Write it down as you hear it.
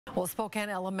Well, Spokane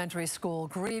Elementary School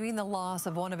grieving the loss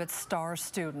of one of its star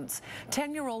students.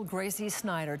 10-year-old Gracie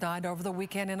Snider died over the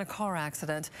weekend in a car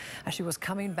accident as she was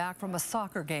coming back from a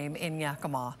soccer game in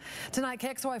Yakima. Tonight,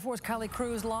 KXLY4's Kylee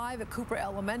Cruz live at Cooper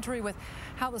Elementary with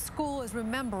how the school is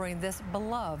remembering this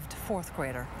beloved fourth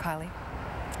grader. Kylee.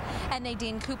 And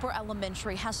Nadine, Cooper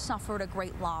Elementary has suffered a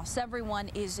great loss. Everyone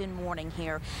is in mourning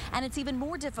here. And it's even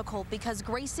more difficult because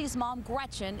Gracie's mom,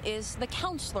 Gretchen, is the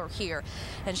counselor here.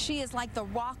 And she is like the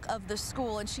rock of the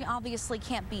school, and she obviously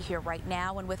can't be here right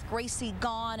now. And with Gracie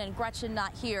gone and Gretchen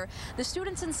not here, the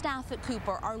students and staff at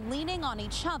Cooper are leaning on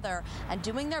each other and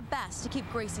doing their best to keep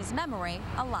Gracie's memory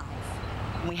alive.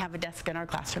 We have a desk in our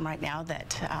classroom right now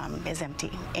that is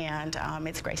empty, and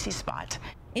it's Gracie's spot.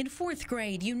 In fourth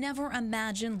grade, you never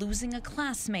imagine losing a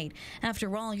classmate.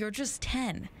 After all, you're just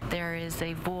 10. There is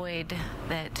a void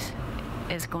that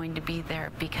is going to be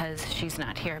there because she's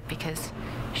not here, because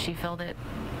she filled it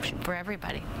for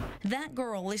everybody. That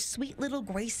girl is sweet little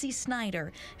Gracie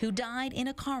Snider, who died in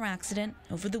a car accident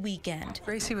over the weekend.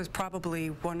 Gracie was probably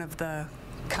one of the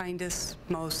kindest,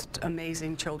 most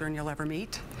amazing children you'll ever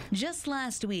meet. Just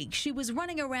last week, she was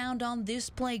running around on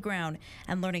this playground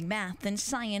and learning math and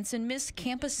science in Miss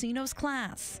Campesino's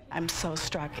class. I'm so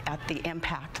struck at the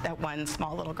impact that one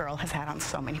small little girl has had on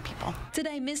so many people.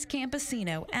 Today, Miss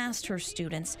Campesino asked her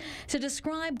students to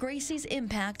describe Gracie's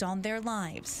impact on their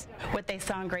lives. What they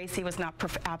saw in Gracie was not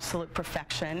absolute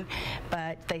perfection,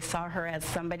 but they saw her as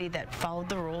somebody that followed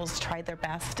the rules, tried their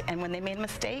best, and when they made a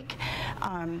mistake,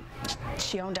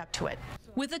 she owned up to it.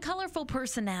 With a colorful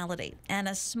personality and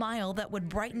a smile that would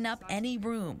brighten up any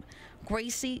room,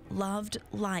 Gracie loved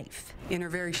life. In a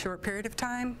very short period of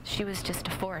time, she was just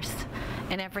a force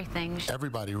in everything.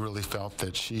 Everybody really felt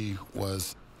that she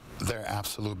was their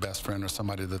absolute best friend or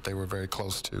somebody that they were very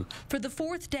close to. For the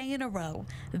fourth day in a row,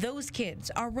 those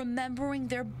kids are remembering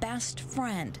their best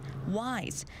friend,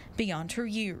 wise beyond her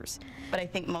years. But I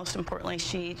think most importantly,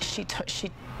 she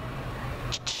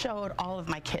showed all of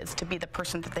my kids to be the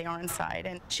person that they are inside.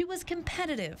 And she was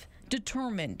competitive,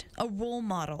 determined, a role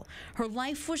model. Her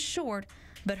life was short,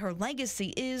 but her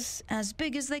legacy is as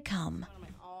big as they come.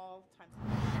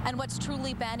 And what's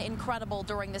truly been incredible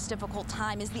during this difficult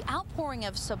time is the outpouring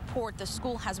of support the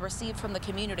school has received from the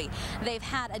community. They've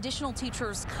had additional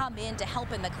teachers come in to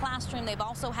help in the classroom. They've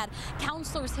also had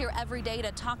counselors here every day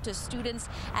to talk to students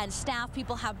and staff.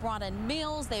 People have brought in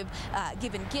meals. They've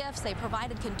given gifts. They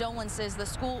provided condolences. The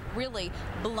school really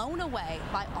blown away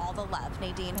by all the love.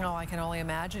 Nadine. Oh, I can only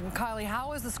imagine. Kylee,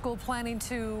 how is the school planning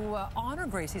to honor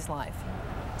Gracie's life?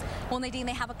 Well, Nadine,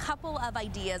 they have a couple of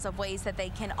ideas of ways that they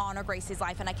can honor Gracie's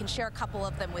life, and I can share a couple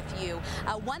of them with you.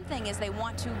 One thing is they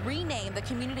want to rename the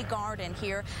community garden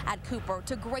here at Cooper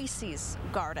to Gracie's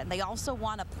Garden. They also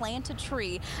want to plant a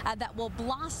tree that will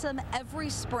blossom every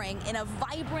spring in a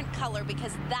vibrant color,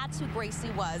 because that's who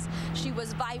Gracie was. She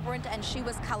was vibrant and she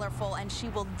was colorful, and she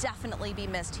will definitely be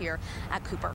missed here at Cooper.